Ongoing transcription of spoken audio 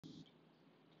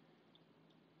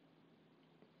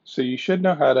So you should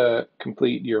know how to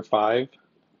complete your 5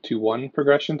 to 1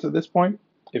 progressions at this point.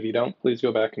 If you don't, please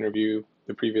go back and review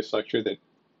the previous lecture that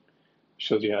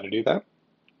shows you how to do that.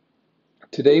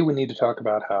 Today we need to talk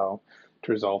about how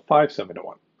to resolve 5/7 to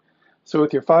 1. So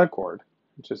with your 5 chord,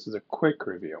 just as a quick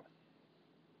review,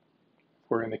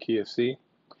 we're in the key of C.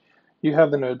 You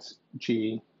have the notes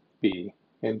G, B,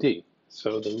 and D.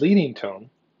 So the leading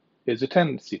tone is a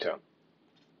tendency tone.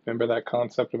 Remember that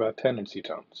concept about tendency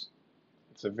tones.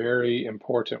 It's a very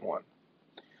important one.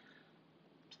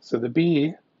 So the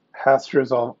B has to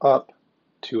resolve up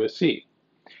to a C.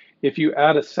 If you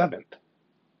add a seventh,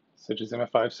 such as in a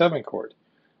 5/7 chord,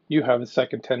 you have a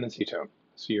second tendency tone.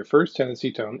 So your first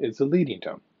tendency tone is the leading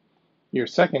tone. Your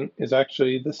second is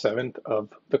actually the seventh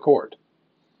of the chord,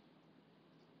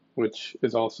 which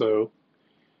is also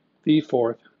the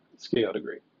fourth scale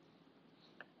degree.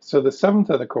 So the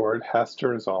seventh of the chord has to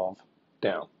resolve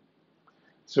down.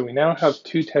 So we now have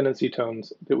two tendency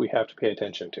tones that we have to pay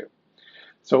attention to.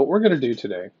 So what we're going to do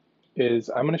today is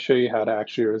I'm going to show you how to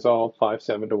actually resolve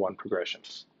 5/7 to 1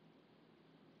 progressions.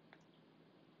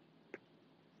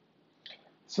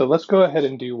 So let's go ahead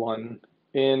and do one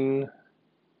in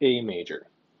A major.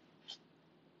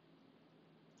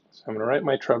 So I'm going to write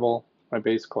my treble, my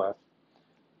bass clef.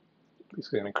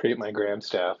 Basically going to create my grand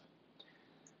staff.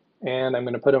 And I'm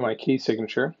going to put in my key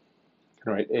signature. I'm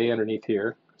going to write A underneath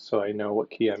here so I know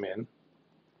what key I'm in.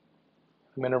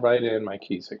 I'm going to write in my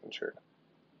key signature.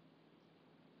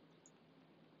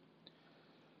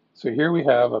 So here we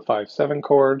have a 5/7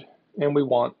 chord, and we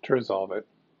want to resolve it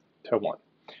to 1.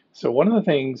 So one of the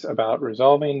things about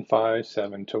resolving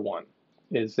 5/7 to 1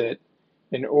 is that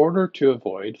in order to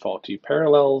avoid faulty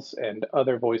parallels and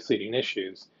other voice leading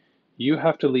issues, you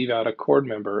have to leave out a chord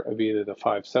member of either the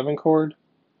 5/7 chord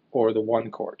or the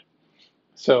 1 chord.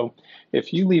 So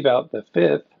if you leave out the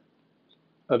fifth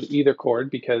of either chord,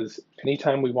 because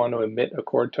anytime we want to omit a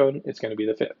chord tone, it's going to be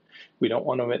the fifth. We don't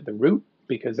want to omit the root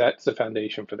because that's the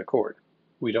foundation for the chord.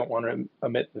 We don't want to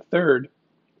omit the third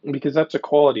because that's a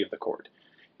quality of the chord.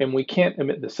 And we can't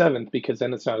omit the seventh because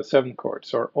then it's not a seventh chord.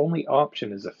 So our only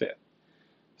option is a fifth.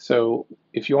 So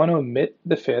if you want to omit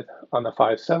the fifth on the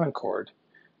 5/7 chord,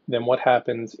 then what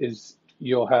happens is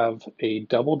you'll have a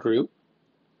doubled root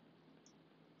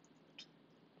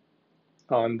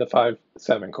on the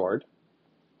 5/7 chord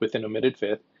with an omitted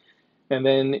fifth, and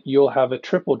then you'll have a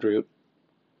tripled root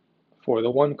for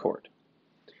the 1 chord.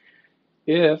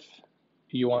 If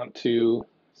you want to,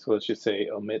 so let's just say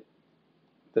omit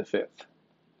the fifth.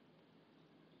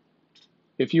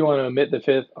 If you want to omit the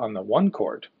fifth on the 1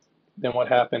 chord, then what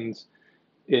happens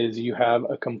is you have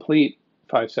a complete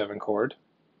 5/7 chord,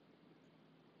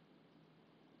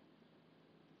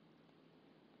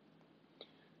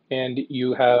 and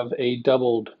you have a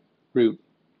doubled root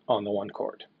on the 1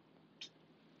 chord.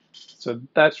 So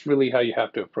that's really how you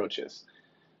have to approach this.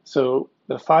 So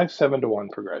the 5/7 to 1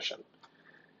 progression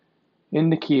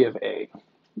in the key of A.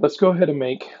 Let's go ahead and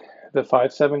make the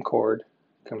 5/7 chord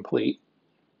complete.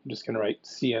 I'm just going to write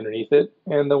C underneath it,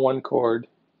 and the 1 chord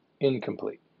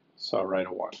incomplete. So I'll write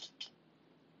a 1.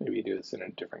 Maybe do this in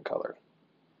a different color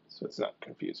so it's not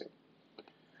confusing.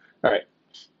 All right,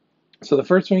 so the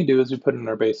first thing we do is we put in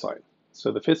our bass line.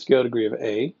 So the 5th scale degree of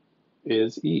A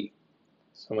is E.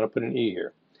 So I'm going to put an E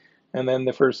here. And then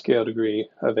the 1st scale degree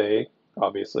of A,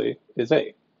 obviously, is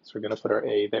A. So we're going to put our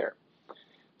A there.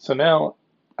 So now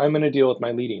I'm going to deal with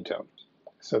my leading tone.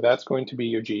 So that's going to be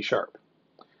your G sharp.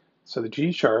 So the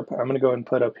G sharp, I'm going to go and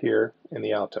put up here in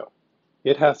the alto.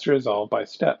 It has to resolve by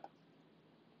step,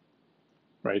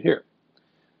 right here.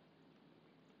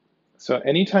 So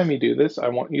anytime you do this, I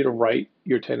want you to write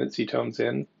your tendency tones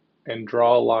in and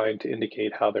draw a line to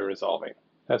indicate how they're resolving.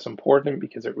 That's important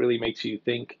because it really makes you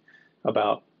think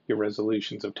about your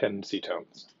resolutions of tendency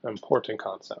tones, an important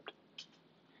concept.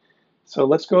 So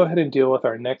let's go ahead and deal with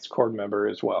our next chord member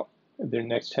as well, their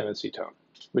next tendency tone,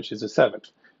 which is a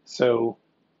 7th. So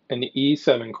an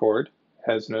E7 chord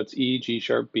has notes E, G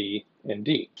sharp, B, and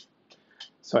D.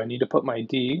 So I need to put my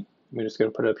D, I'm just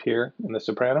going to put it up here in the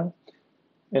soprano,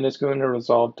 and it's going to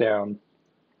resolve down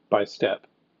by step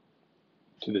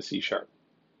to the C sharp.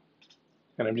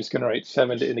 And I'm just going to write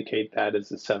 7 to indicate that is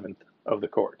the 7th of the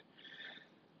chord.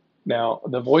 Now,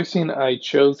 the voicing I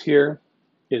chose here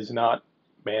is not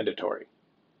mandatory.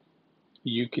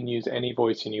 You can use any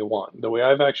voicing you want. The way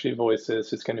I've actually voiced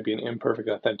this is going to be an imperfect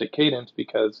authentic cadence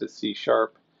because the C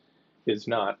sharp is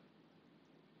not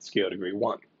scale degree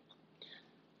 1.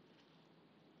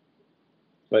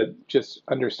 But just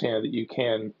understand that you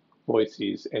can voice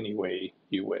these any way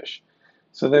you wish.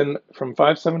 So then from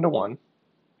 5/7 to 1,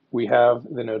 we have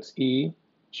the notes E,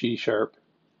 G sharp,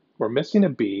 we're missing a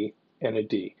B and a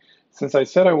D. Since I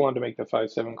said I wanted to make the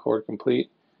 5/7 chord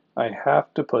complete, I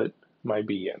have to put my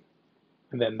B in.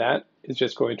 And then that is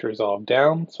just going to resolve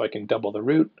down, so I can double the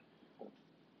root,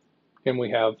 and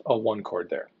we have a 1 chord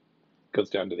there. It goes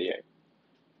down to the A.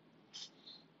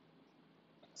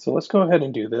 So let's go ahead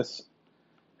and do this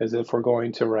as if we're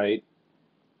going to write,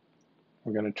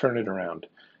 we're going to turn it around.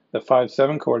 The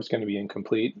 5/7 chord is going to be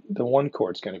incomplete, the 1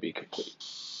 chord is going to be complete.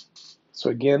 So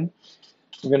again,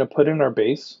 we're going to put in our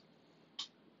bass.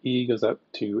 E goes up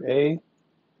to A.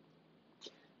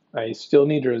 I still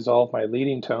need to resolve my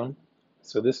leading tone,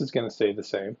 so this is going to stay the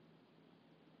same.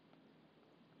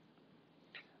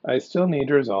 I still need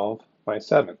to resolve my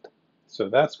 7th, so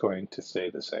that's going to stay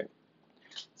the same.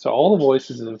 So all the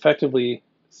voices have effectively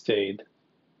stayed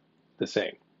the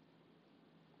same.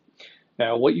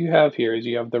 Now what you have here is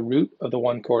you have the root of the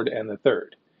 1 chord and the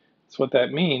 3rd. So what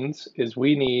that means is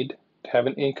we need to have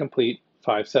an incomplete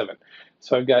 5/7.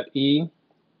 So I've got E,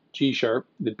 G sharp,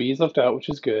 the B is left out, which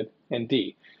is good, and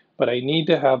D. But I need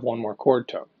to have one more chord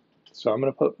tone. So I'm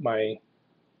going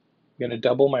to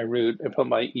double my root and put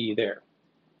my E there.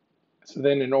 So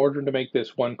then in order to make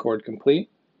this 1 chord complete,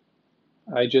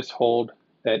 I just hold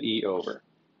that E over.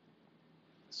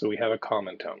 So we have a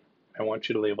common tone. I want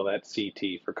you to label that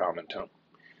CT for common tone.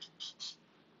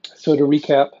 So to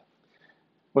recap,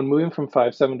 when moving from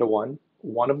 5/7 to 1,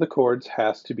 one of the chords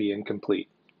has to be incomplete.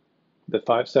 The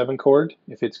 5/7 chord,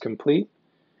 if it's complete,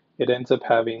 it ends up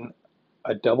having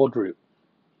a doubled root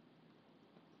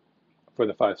for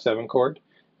the 5/7 chord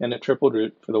and a tripled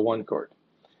root for the 1 chord.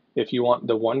 If you want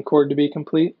the 1 chord to be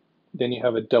complete, then you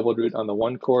have a doubled root on the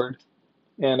 1 chord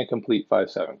and a complete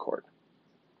 5/7 chord.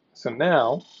 So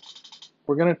now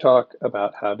we're going to talk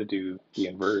about how to do the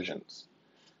inversions.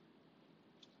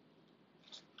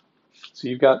 So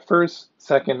you've got first,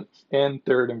 second, and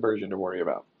third inversion to worry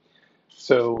about.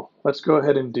 So let's go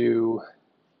ahead and do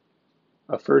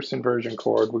a first inversion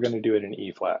chord. We're going to do it in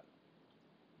E flat.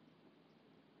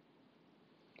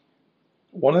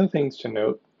 One of the things to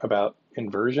note about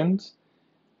inversions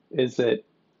is that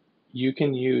you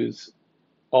can use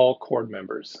all chord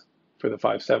members for the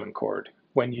 5/7 chord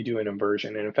when you do an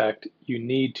inversion. And in fact, you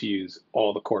need to use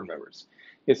all the chord members.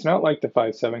 It's not like the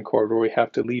 5/7 chord where we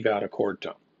have to leave out a chord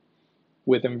tone.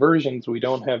 With inversions, we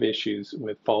don't have issues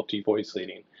with faulty voice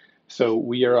leading. So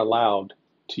we are allowed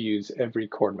to use every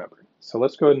chord member. So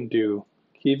let's go ahead and do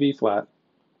key V flat.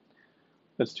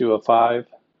 Let's do a 5,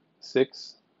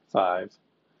 6, 5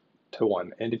 to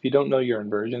 1. And if you don't know your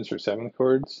inversions for 7th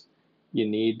chords, you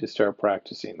need to start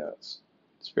practicing those.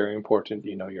 It's very important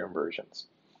you know your inversions.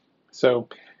 So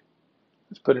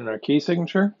let's put in our key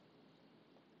signature.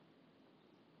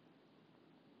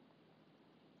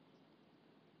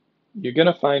 You're going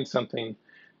to find something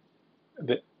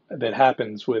that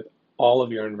happens with all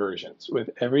of your inversions. With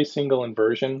every single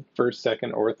inversion, first,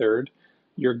 second, or third,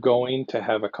 you're going to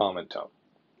have a common tone.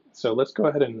 So let's go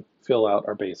ahead and fill out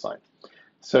our bass line.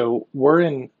 So we're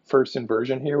in first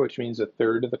inversion here, which means a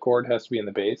third of the chord has to be in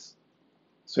the bass.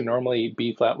 So normally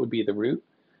B flat would be the root.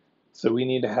 So we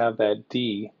need to have that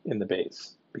D in the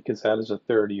bass because that is a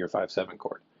third of your 5/7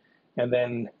 chord. And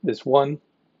then this 1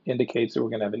 indicates that we're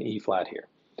going to have an E flat here.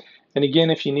 And again,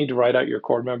 if you need to write out your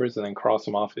chord members and then cross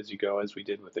them off as you go, as we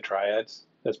did with the triads,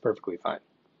 that's perfectly fine.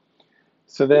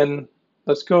 So then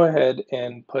let's go ahead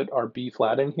and put our B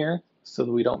flat in here so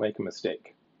that we don't make a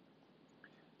mistake.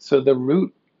 So the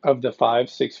root of the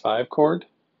 5/6/5 chord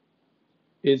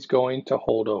is going to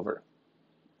hold over.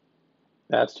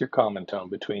 That's your common tone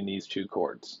between these two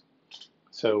chords.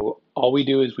 So all we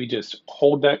do is we just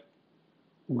hold that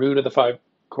root of the 5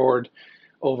 chord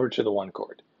over to the 1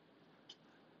 chord.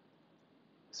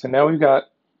 So now we've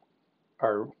got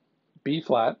our B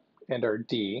flat and our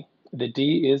D. The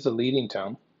D is a leading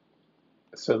tone.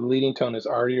 So the leading tone is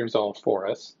already resolved for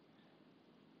us.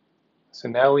 So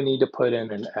now we need to put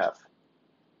in an F.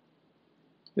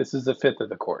 This is the 5th of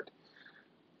the chord.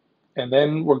 And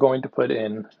then we're going to put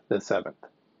in the 7th.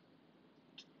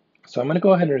 So I'm going to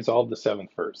go ahead and resolve the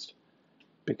 7th first,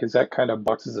 because that kind of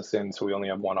boxes us in so we only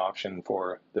have one option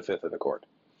for the 5th of the chord.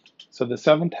 So the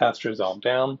 7th has to resolve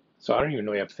down, so I don't even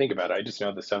really have to think about it. I just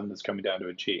know the 7th is coming down to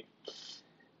a G.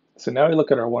 So now we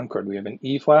look at our 1 chord. We have an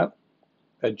E flat,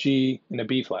 a G, and a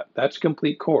B flat. That's a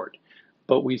complete chord,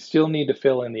 but we still need to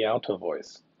fill in the alto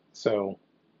voice. So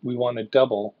we want to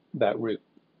double that root.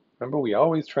 Remember, we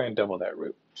always try and double that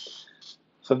root.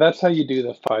 So that's how you do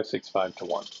the 5/6/5 to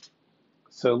 1.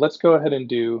 So let's go ahead and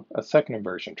do a second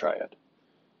inversion triad.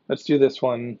 Let's do this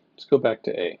one. Let's go back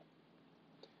to A.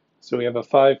 So we have a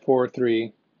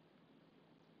 5/4/3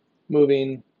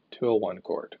 moving to a 1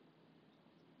 chord.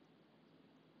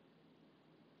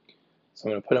 So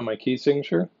I'm going to put in my key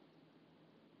signature.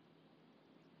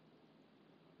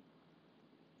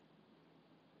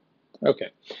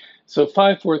 Okay, so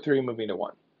 5, 4, 3 moving to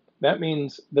 1. That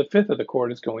means the fifth of the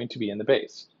chord is going to be in the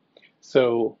bass.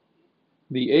 So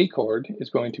the A chord is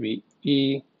going to be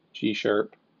E, G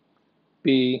sharp,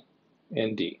 B,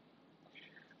 and D.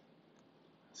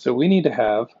 So we need to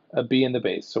have a B in the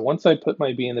bass. So once I put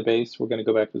my B in the bass, we're going to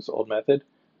go back to this old method.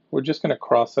 We're just going to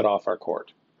cross it off our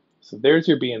chord. So there's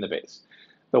your B in the bass.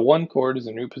 The 1 chord is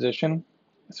in root position,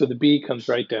 so the B comes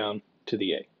right down to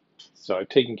the A. So I've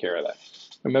taken care of that.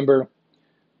 Remember,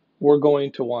 we're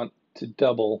going to want to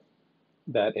double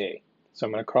that A. So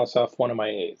I'm going to cross off one of my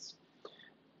A's.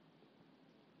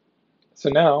 So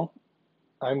now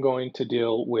I'm going to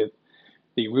deal with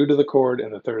the root of the chord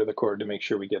and the third of the chord to make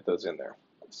sure we get those in there.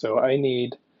 So I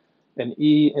need an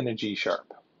E and a G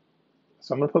sharp.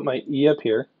 So I'm going to put my E up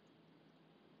here.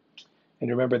 And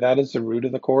remember, that is the root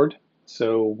of the chord.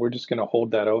 So we're just going to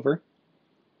hold that over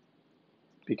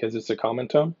because it's a common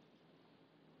tone.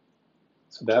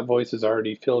 So that voice is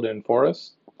already filled in for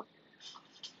us.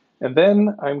 And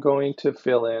then I'm going to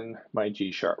fill in my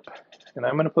G sharp. And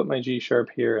I'm going to put my G sharp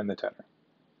here in the tenor.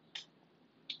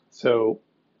 So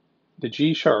the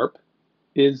G sharp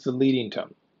is the leading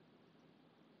tone.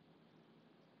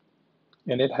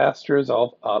 And it has to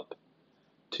resolve up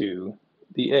to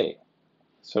the A.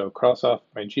 So cross off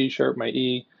my G sharp, my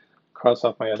E, cross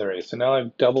off my other A. So now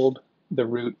I've doubled the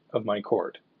root of my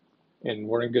chord. And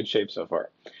we're in good shape so far.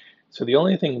 So the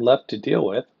only thing left to deal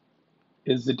with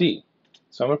is the D.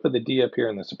 So I'm going to put the D up here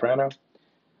in the soprano,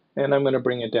 and I'm going to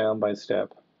bring it down by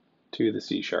step to the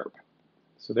C sharp.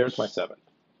 So there's my 7th.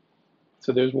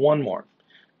 So there's one more.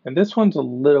 And this one's a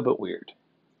little bit weird.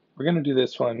 We're going to do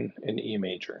this one in E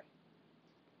major.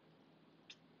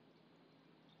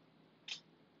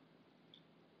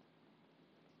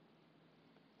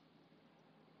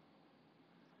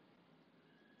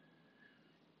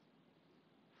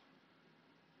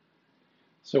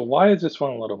 So why is this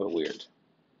one a little bit weird?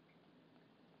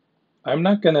 I'm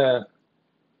not going to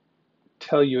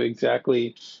tell you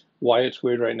exactly why it's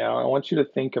weird right now. I want you to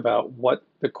think about what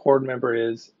the chord member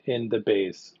is in the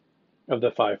bass of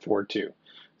the 5-4-2.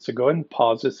 So go ahead and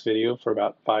pause this video for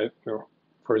about 5 or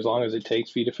for as long as it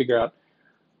takes for you to figure out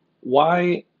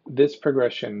why this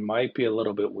progression might be a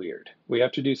little bit weird. We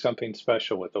have to do something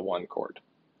special with the 1 chord.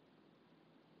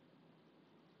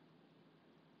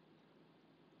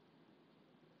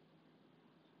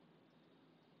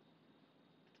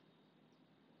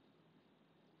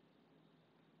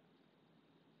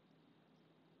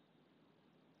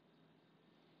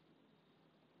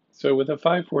 So with a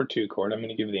 5-4-2 chord, I'm going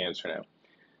to give you the answer now.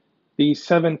 The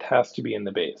 7th has to be in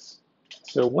the bass.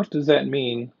 So what does that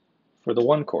mean for the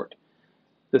 1 chord?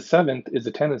 The 7th is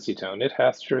a tendency tone. It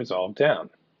has to resolve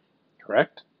down,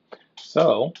 correct?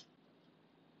 So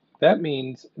that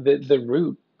means that the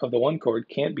root of the 1 chord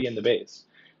can't be in the bass.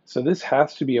 So this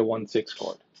has to be a 1-6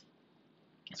 chord.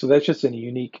 So that's just a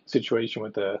unique situation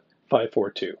with the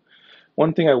 5-4-2.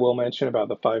 One thing I will mention about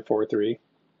the 5-4-3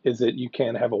 is that you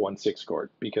can have a 1-6 chord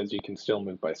because you can still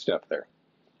move by step there,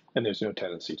 and there's no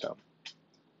tendency tone.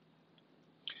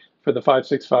 For the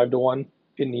 5-6-5-1,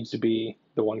 it needs to be,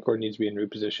 the 1 chord needs to be in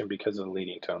root position because of the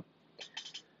leading tone.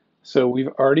 So we've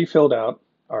already filled out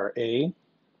our A,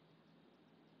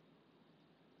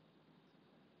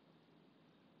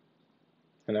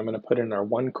 and I'm going to put in our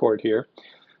 1 chord here.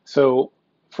 So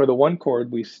for the 1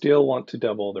 chord, we still want to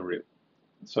double the root.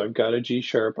 So I've got a G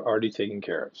sharp already taken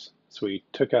care of. So we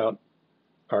took out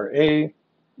our A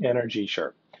and our G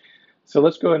sharp. So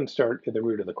let's go ahead and start at the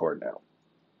root of the chord now.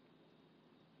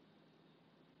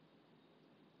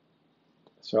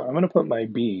 So I'm going to put my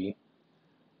B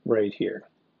right here.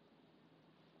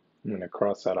 I'm going to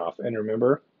cross that off. And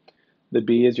remember, the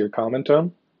B is your common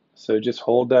tone, so just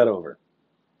hold that over.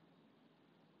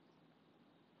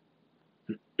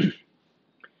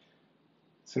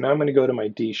 So now I'm going to go to my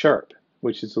D sharp,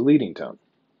 which is the leading tone.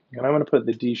 And I'm going to put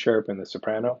the D sharp in the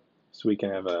soprano so we can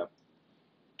have a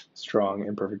strong,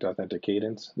 imperfect, authentic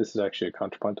cadence. This is actually a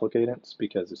contrapuntal cadence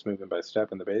because it's moving by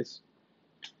step in the bass.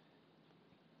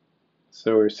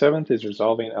 So our 7th is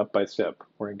resolving up by step.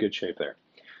 We're in good shape there.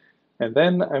 And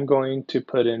then I'm going to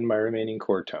put in my remaining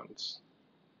chord tones.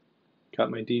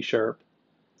 Got my D sharp,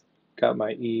 got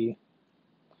my E.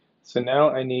 So now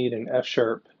I need an F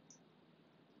sharp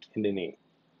and an E.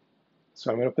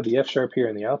 So I'm going to put the F sharp here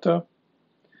in the alto,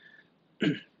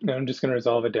 and I'm just going to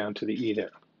resolve it down to the E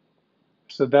there.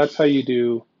 So that's how you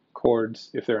do chords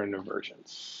if they're in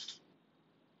inversions.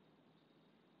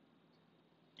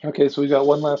 Okay, so we've got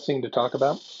one last thing to talk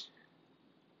about.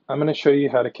 I'm going to show you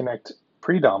how to connect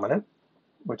predominant,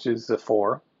 which is the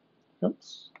 4,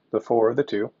 the 4 of the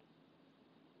 2,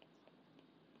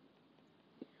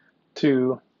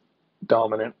 to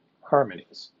dominant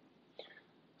harmonies.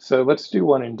 So let's do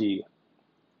one in D.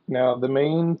 Now, the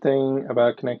main thing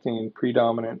about connecting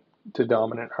predominant to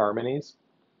dominant harmonies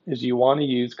is you want to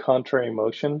use contrary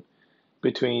motion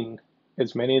between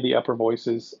as many of the upper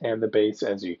voices and the bass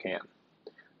as you can.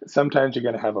 Sometimes you're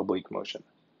going to have oblique motion.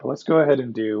 But let's go ahead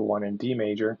and do one in D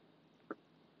major.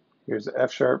 Here's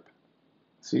F sharp,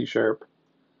 C sharp,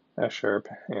 F sharp,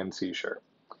 and C sharp.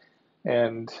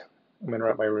 And I'm going to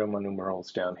write my Roman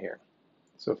numerals down here.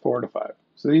 So 4 to 5.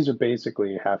 So these are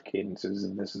basically half cadences,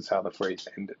 and this is how the phrase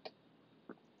ended.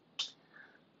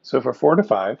 So for 4 to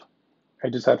 5, I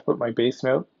just have to put my bass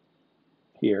note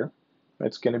here.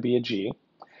 That's going to be a G,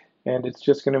 and it's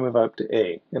just going to move up to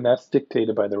A, and that's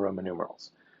dictated by the Roman numerals.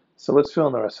 So let's fill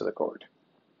in the rest of the chord.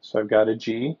 So I've got a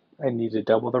G. I need to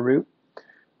double the root,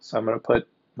 so I'm going to put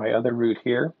my other root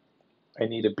here. I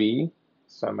need a B,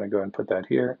 so I'm going to go and put that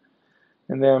here,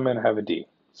 and then I'm going to have a D,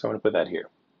 so I'm going to put that here.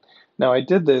 Now I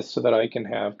did this so that I can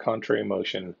have contrary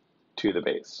motion to the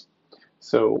bass.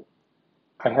 So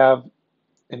I have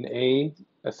an A,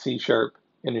 a C sharp,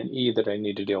 and an E that I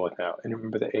need to deal with now. And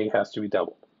remember, the A has to be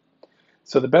doubled.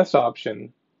 So the best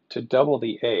option to double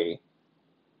the A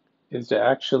is to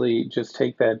actually just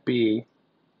take that B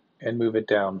and move it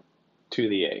down to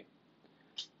the A.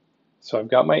 So I've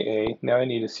got my A, now I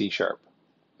need a C sharp.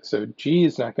 So G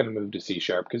is not going to move to C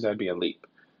sharp because that'd be a leap.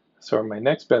 So my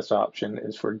next best option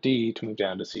is for D to move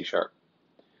down to C sharp,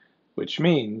 which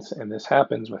means, and this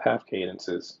happens with half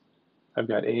cadences, I've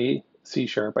got A, C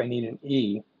sharp, I need an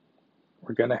E,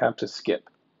 we're going to have to skip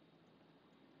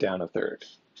down a third.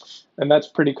 And that's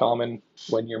pretty common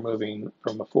when you're moving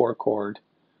from a 4 chord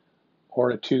or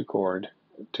a 2 chord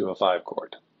to a 5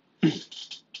 chord.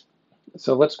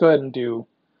 So let's go ahead and do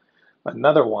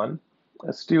another one.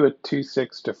 Let's do a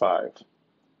 2-6 to 5.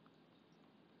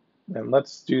 And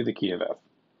let's do the key of F.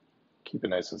 Keep it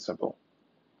nice and simple.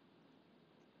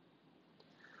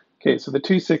 Okay, so the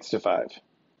 2-6 to 5.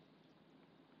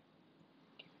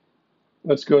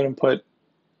 Let's go ahead and put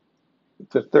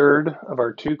the third of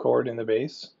our 2 chord in the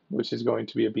bass, which is going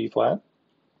to be a B flat,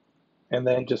 and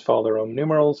then just follow the Roman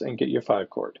numerals and get your 5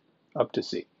 chord up to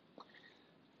C.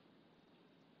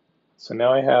 So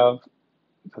now I have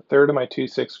the third of my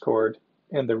 2-6 chord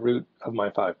and the root of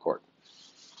my 5 chord.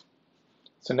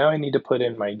 So now I need to put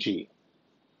in my G.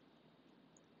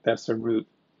 That's the root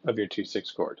of your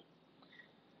 2-6 chord.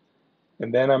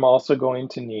 And then I'm also going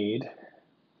to need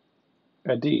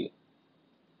a D.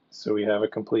 So we have a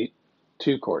complete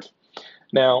 2 chord.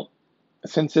 Now,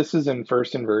 since this is in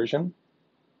first inversion,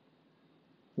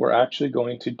 we're actually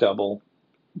going to double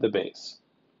the bass.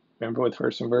 Remember, with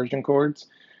first inversion chords,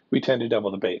 we tend to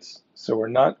double the bass. So we're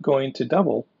not going to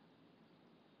double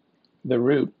the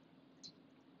root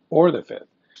or the fifth.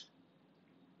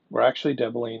 We're actually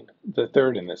doubling the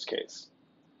third in this case.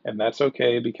 And that's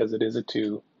okay because it is a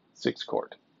 2-6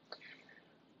 chord.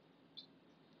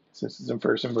 Since it's in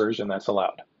first inversion, that's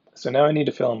allowed. So now I need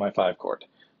to fill in my 5 chord.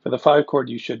 For the 5 chord,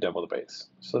 you should double the bass.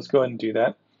 So let's go ahead and do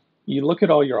that. You look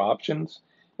at all your options,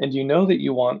 and you know that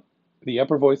you want the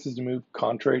upper voices to move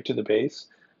contrary to the bass.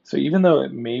 So even though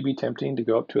it may be tempting to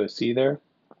go up to a C there,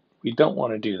 we don't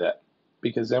want to do that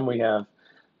because then we have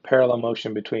parallel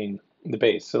motion between the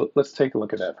bass. So let's take a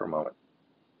look at that for a moment.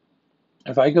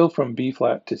 If I go from B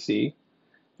flat to C,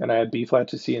 and I add B flat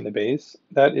to C in the bass,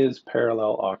 that is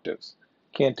parallel octaves.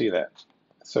 Can't do that.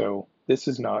 So this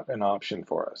is not an option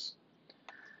for us.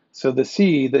 So the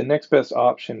C, the next best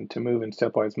option to move in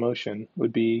stepwise motion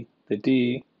would be the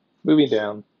D moving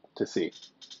down to C.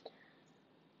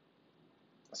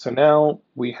 So now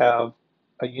we have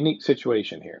a unique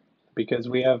situation here because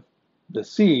we have the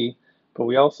C, but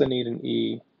we also need an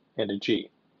E and a G.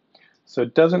 So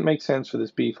it doesn't make sense for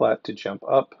this B flat to jump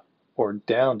up or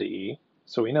down to E,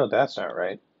 so we know that's not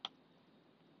right.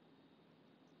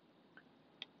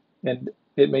 And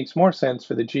it makes more sense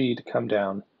for the G to come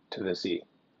down to this E.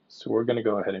 So we're going to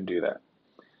go ahead and do that.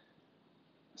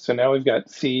 So now we've got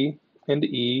C and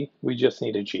E, we just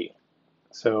need a G.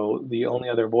 So the only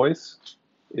other voice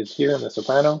is here in the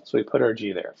soprano, so we put our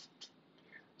G there.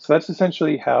 So that's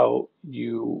essentially how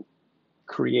you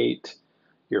create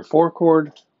your 4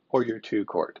 chord or your 2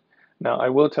 chord. Now I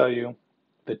will tell you,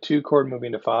 the 2 chord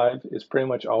moving to 5 is pretty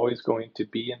much always going to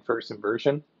be in first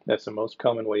inversion. That's the most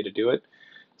common way to do it.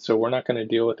 So we're not going to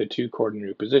deal with a 2 chord in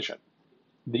root position.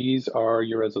 These are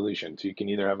your resolutions. You can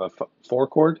either have a 4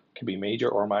 chord, can be major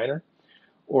or minor,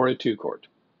 or a 2 chord.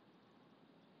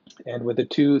 And with a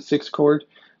 2-6 chord,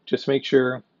 just make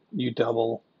sure you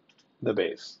double the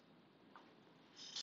bass.